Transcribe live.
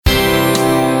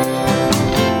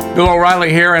Bill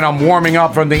O'Reilly here, and I'm warming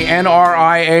up from the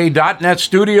NRIA.net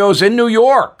studios in New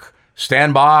York.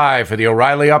 Stand by for the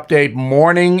O'Reilly Update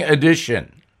Morning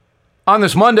Edition. On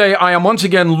this Monday, I am once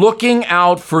again looking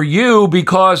out for you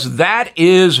because that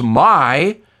is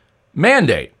my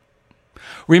mandate.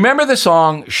 Remember the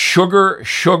song Sugar,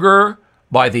 Sugar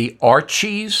by the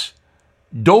Archies?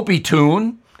 Dopey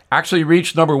tune, actually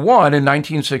reached number one in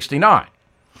 1969.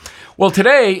 Well,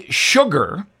 today,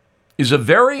 sugar is a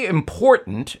very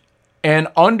important and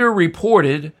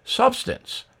underreported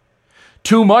substance.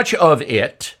 Too much of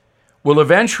it will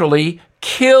eventually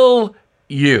kill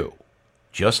you,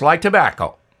 just like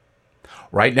tobacco.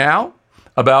 Right now,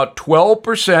 about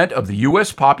 12% of the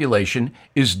U.S. population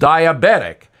is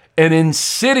diabetic, an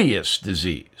insidious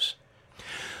disease.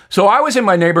 So I was in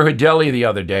my neighborhood deli the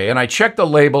other day, and I checked the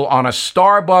label on a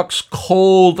Starbucks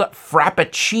cold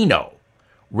Frappuccino.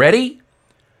 Ready?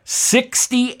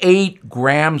 68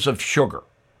 grams of sugar.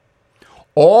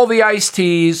 All the iced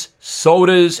teas,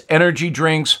 sodas, energy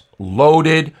drinks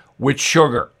loaded with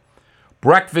sugar.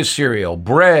 Breakfast cereal,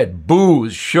 bread,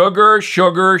 booze, sugar,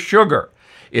 sugar, sugar.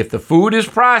 If the food is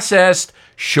processed,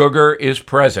 sugar is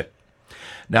present.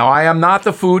 Now, I am not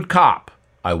the food cop.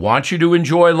 I want you to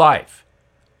enjoy life.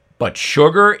 But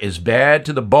sugar is bad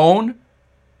to the bone,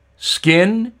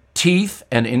 skin, teeth,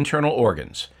 and internal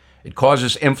organs. It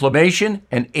causes inflammation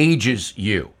and ages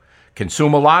you.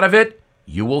 Consume a lot of it,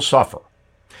 you will suffer.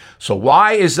 So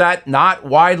why is that not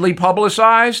widely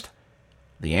publicized?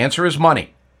 The answer is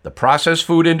money. The processed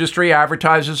food industry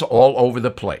advertises all over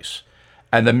the place.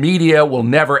 And the media will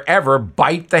never, ever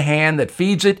bite the hand that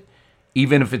feeds it,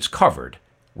 even if it's covered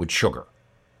with sugar.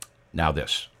 Now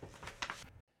this.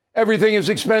 Everything is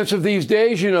expensive these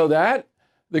days, you know that.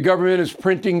 The government is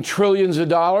printing trillions of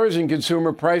dollars and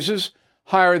consumer prices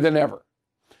higher than ever.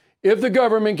 If the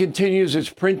government continues its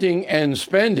printing and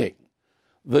spending,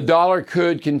 the dollar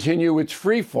could continue its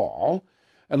free fall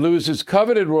and lose its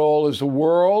coveted role as the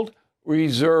world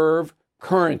reserve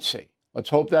currency. Let's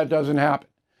hope that doesn't happen.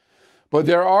 But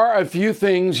there are a few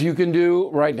things you can do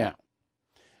right now.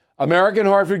 American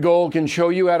Hartford Gold can show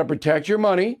you how to protect your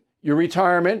money, your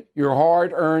retirement, your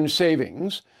hard-earned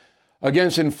savings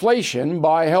against inflation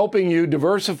by helping you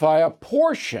diversify a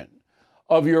portion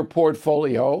of your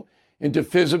portfolio into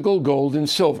physical gold and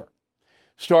silver.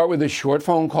 Start with a short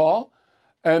phone call,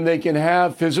 and they can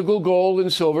have physical gold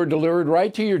and silver delivered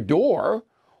right to your door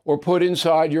or put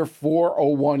inside your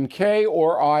 401k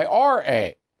or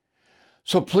IRA.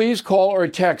 So please call or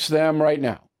text them right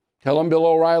now. Tell them Bill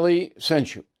O'Reilly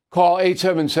sent you. Call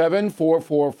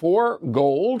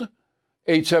 877-444-GOLD,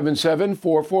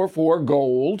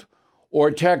 877-444-GOLD,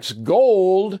 or text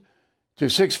GOLD to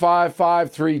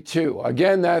 65532.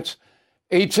 Again, that's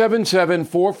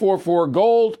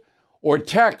 877-444-GOLD, or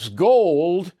text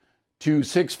GOLD to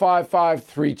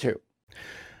 65532.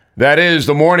 That is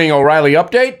the Morning O'Reilly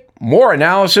Update. More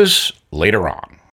analysis later on.